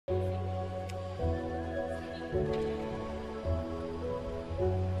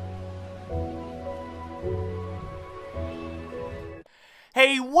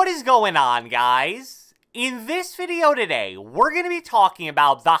Hey, what is going on, guys? In this video today, we're going to be talking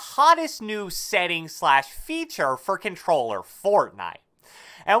about the hottest new setting/feature for controller Fortnite.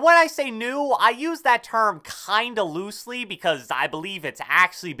 And when I say new, I use that term kinda loosely because I believe it's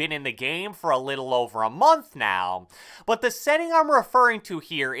actually been in the game for a little over a month now. But the setting I'm referring to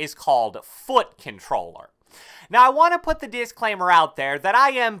here is called Foot Controller. Now, I want to put the disclaimer out there that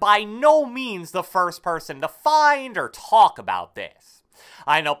I am by no means the first person to find or talk about this.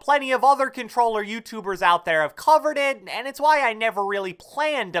 I know plenty of other controller YouTubers out there have covered it, and it's why I never really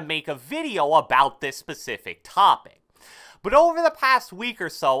planned to make a video about this specific topic. But over the past week or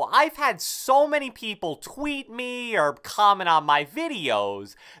so, I've had so many people tweet me or comment on my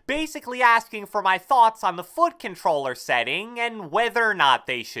videos, basically asking for my thoughts on the foot controller setting and whether or not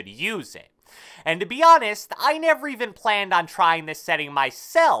they should use it. And to be honest, I never even planned on trying this setting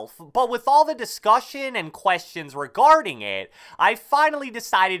myself, but with all the discussion and questions regarding it, I finally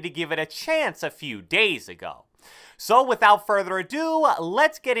decided to give it a chance a few days ago. So without further ado,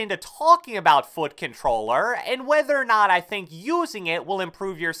 let's get into talking about Foot Controller and whether or not I think using it will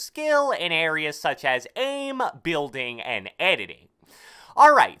improve your skill in areas such as aim, building, and editing.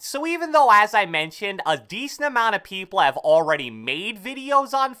 Alright, so even though, as I mentioned, a decent amount of people have already made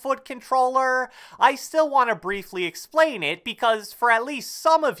videos on Foot Controller, I still want to briefly explain it because for at least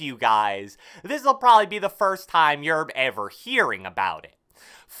some of you guys, this will probably be the first time you're ever hearing about it.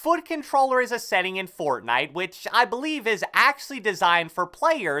 Foot Controller is a setting in Fortnite which I believe is actually designed for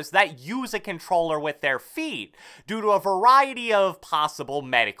players that use a controller with their feet due to a variety of possible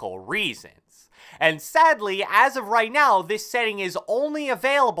medical reasons. And sadly, as of right now, this setting is only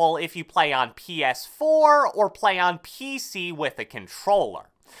available if you play on PS4 or play on PC with a controller.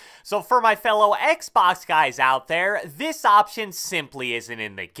 So for my fellow Xbox guys out there, this option simply isn't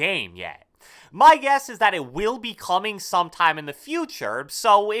in the game yet. My guess is that it will be coming sometime in the future,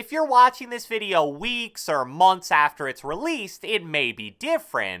 so if you're watching this video weeks or months after it's released, it may be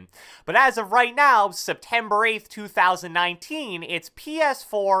different. But as of right now, September 8th, 2019, it's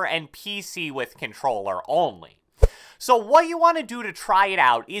PS4 and PC with controller only. So what you want to do to try it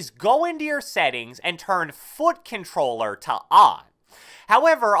out is go into your settings and turn Foot Controller to on.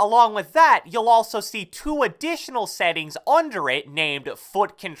 However, along with that, you'll also see two additional settings under it named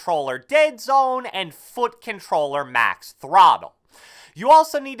Foot Controller Dead Zone and Foot Controller Max Throttle. You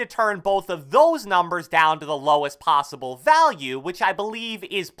also need to turn both of those numbers down to the lowest possible value, which I believe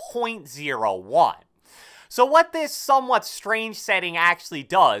is 0.01. So what this somewhat strange setting actually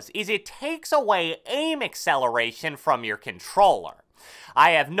does is it takes away aim acceleration from your controller.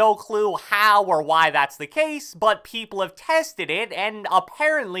 I have no clue how or why that's the case, but people have tested it, and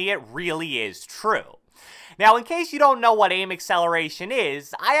apparently it really is true. Now, in case you don't know what aim acceleration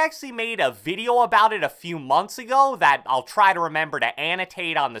is, I actually made a video about it a few months ago that I'll try to remember to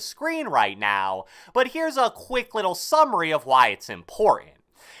annotate on the screen right now, but here's a quick little summary of why it's important.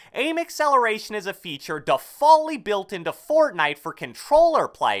 Aim acceleration is a feature defaultly built into Fortnite for controller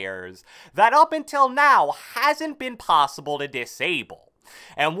players that up until now hasn't been possible to disable.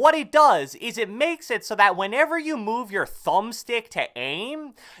 And what it does is it makes it so that whenever you move your thumbstick to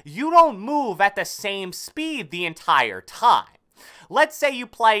aim, you don't move at the same speed the entire time. Let's say you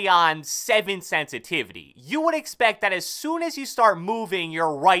play on 7 sensitivity. You would expect that as soon as you start moving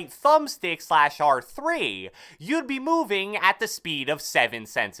your right thumbstick /R3, you'd be moving at the speed of 7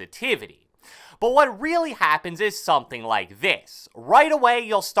 sensitivity. But what really happens is something like this. Right away,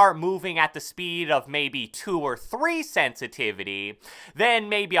 you'll start moving at the speed of maybe 2 or 3 sensitivity. Then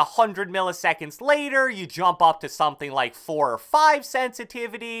maybe 100 milliseconds later, you jump up to something like 4 or 5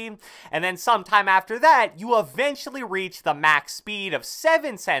 sensitivity. And then sometime after that, you eventually reach the max speed of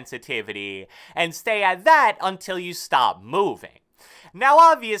 7 sensitivity and stay at that until you stop moving. Now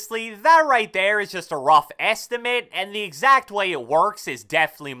obviously, that right there is just a rough estimate, and the exact way it works is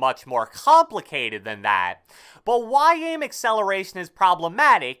definitely much more complicated than that. But why aim acceleration is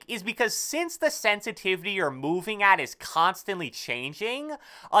problematic is because since the sensitivity you're moving at is constantly changing,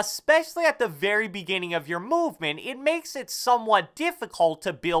 especially at the very beginning of your movement, it makes it somewhat difficult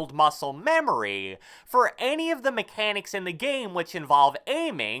to build muscle memory for any of the mechanics in the game which involve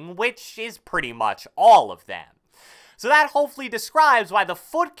aiming, which is pretty much all of them. So that hopefully describes why the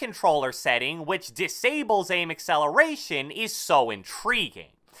foot controller setting, which disables aim acceleration, is so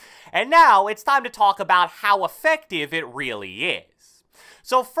intriguing. And now, it's time to talk about how effective it really is.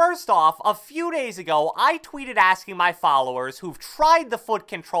 So first off, a few days ago, I tweeted asking my followers who've tried the foot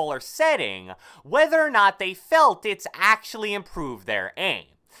controller setting whether or not they felt it's actually improved their aim.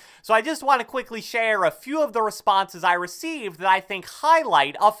 So I just want to quickly share a few of the responses I received that I think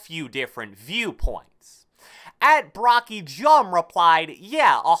highlight a few different viewpoints. At Brocky Jum replied,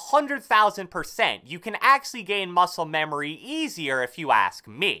 yeah, 100,000%. You can actually gain muscle memory easier if you ask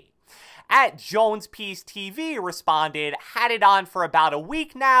me. At Jones Piece TV responded, had it on for about a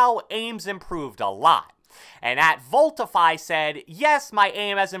week now, aim's improved a lot. And at Voltify said, yes, my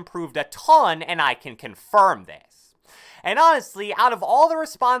aim has improved a ton and I can confirm this. And honestly, out of all the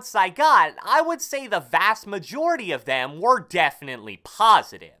responses I got, I would say the vast majority of them were definitely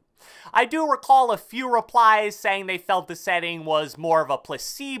positive. I do recall a few replies saying they felt the setting was more of a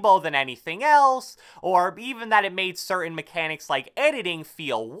placebo than anything else, or even that it made certain mechanics like editing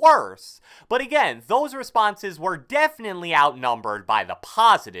feel worse. But again, those responses were definitely outnumbered by the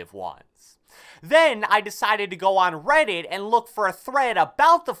positive ones. Then I decided to go on Reddit and look for a thread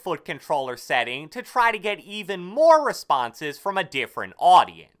about the foot controller setting to try to get even more responses from a different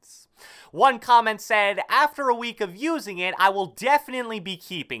audience. One comment said, after a week of using it, I will definitely be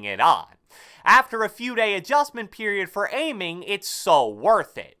keeping it on. After a few-day adjustment period for aiming, it's so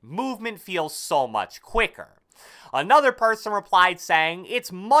worth it. Movement feels so much quicker. Another person replied saying,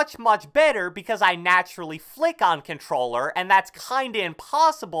 it's much better because I naturally flick on controller and that's kinda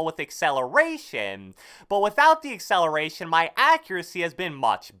impossible with acceleration, but without the acceleration my accuracy has been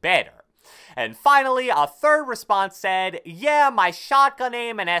much better. And finally, a third response said, yeah, my shotgun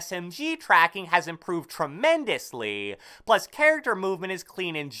aim and SMG tracking has improved tremendously, plus character movement is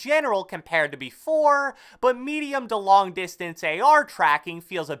clean in general compared to before, but medium to long distance AR tracking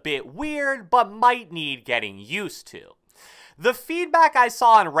feels a bit weird, but might need getting used to. The feedback I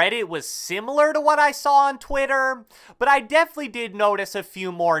saw on Reddit was similar to what I saw on Twitter, but I definitely did notice a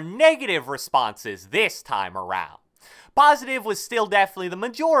few more negative responses this time around. Positive was still definitely the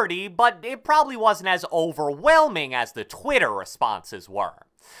majority, but it probably wasn't as overwhelming as the Twitter responses were.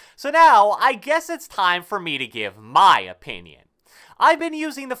 So now, I guess it's time for me to give my opinion. I've been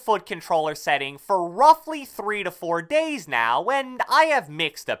using the foot controller setting for roughly 3 to 4 days now, and I have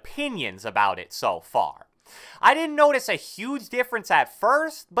mixed opinions about it so far. I didn't notice a huge difference at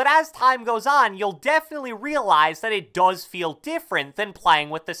first, but as time goes on, you'll definitely realize that it does feel different than playing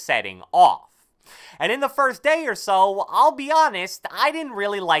with the setting off. And in the first day or so, I'll be honest, I didn't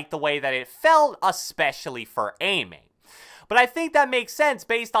really like the way that it felt, especially for aiming. But I think that makes sense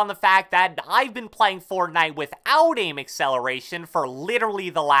based on the fact that I've been playing Fortnite without aim acceleration for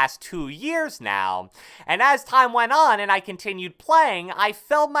literally the last 2 years now, and as time went on and I continued playing, I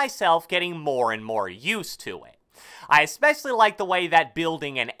felt myself getting more and more used to it. I especially like the way that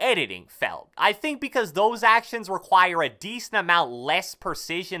building and editing felt. I think because those actions require a decent amount less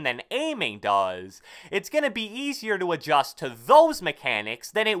precision than aiming does, it's going to be easier to adjust to those mechanics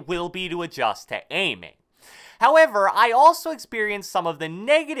than it will be to adjust to aiming. However, I also experienced some of the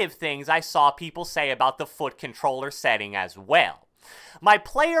negative things I saw people say about the foot controller setting as well. My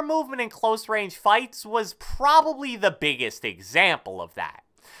player movement in close range fights was probably the biggest example of that.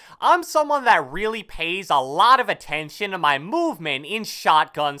 I'm someone that really pays a lot of attention to my movement in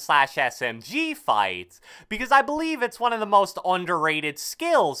shotgun/SMG fights because I believe it's one of the most underrated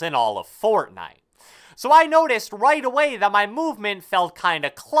skills in all of Fortnite. So I noticed right away that my movement felt kinda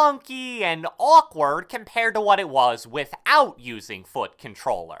clunky and awkward compared to what it was without using foot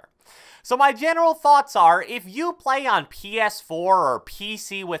controller. So my general thoughts are, if you play on PS4 or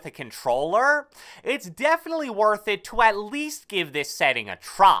PC with a controller, it's definitely worth it to at least give this setting a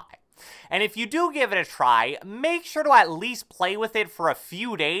try. And if you do give it a try, make sure to at least play with it for a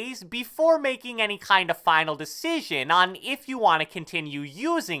few days before making any kind of final decision on if you want to continue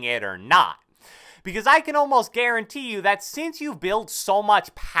using it or not. Because I can almost guarantee you that since you've built so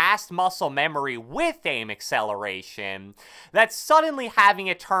much past muscle memory with aim acceleration, that suddenly having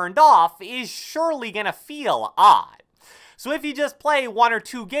it turned off is surely gonna feel odd. So if you just play 1 or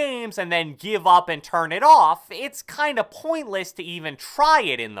 2 games and then give up and turn it off, it's kinda pointless to even try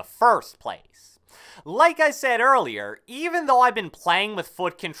it in the first place. Like I said earlier, even though I've been playing with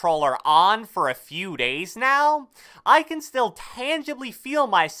foot controller on for a few days now, I can still tangibly feel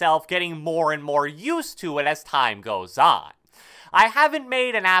myself getting more and more used to it as time goes on. I haven't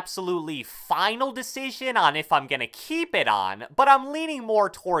made an absolutely final decision on if I'm gonna keep it on, but I'm leaning more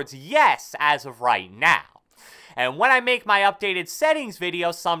towards yes as of right now. And when I make my updated settings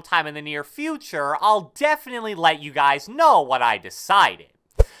video sometime in the near future, I'll definitely let you guys know what I decided.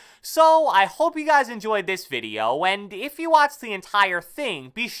 So, I hope you guys enjoyed this video, and if you watched the entire thing,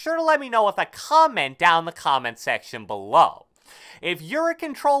 be sure to let me know with a comment down in the comment section below. If you're a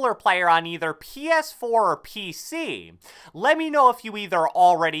controller player on either PS4 or PC, let me know if you either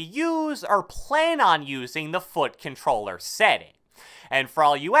already use or plan on using the foot controller setting. And for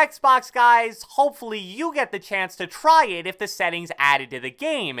all you Xbox guys, hopefully you get the chance to try it if the settings added to the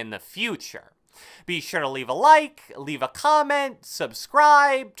game in the future. Be sure to leave a like, leave a comment,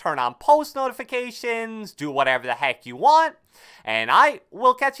 subscribe, turn on post notifications, do whatever the heck you want, and I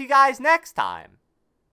will catch you guys next time.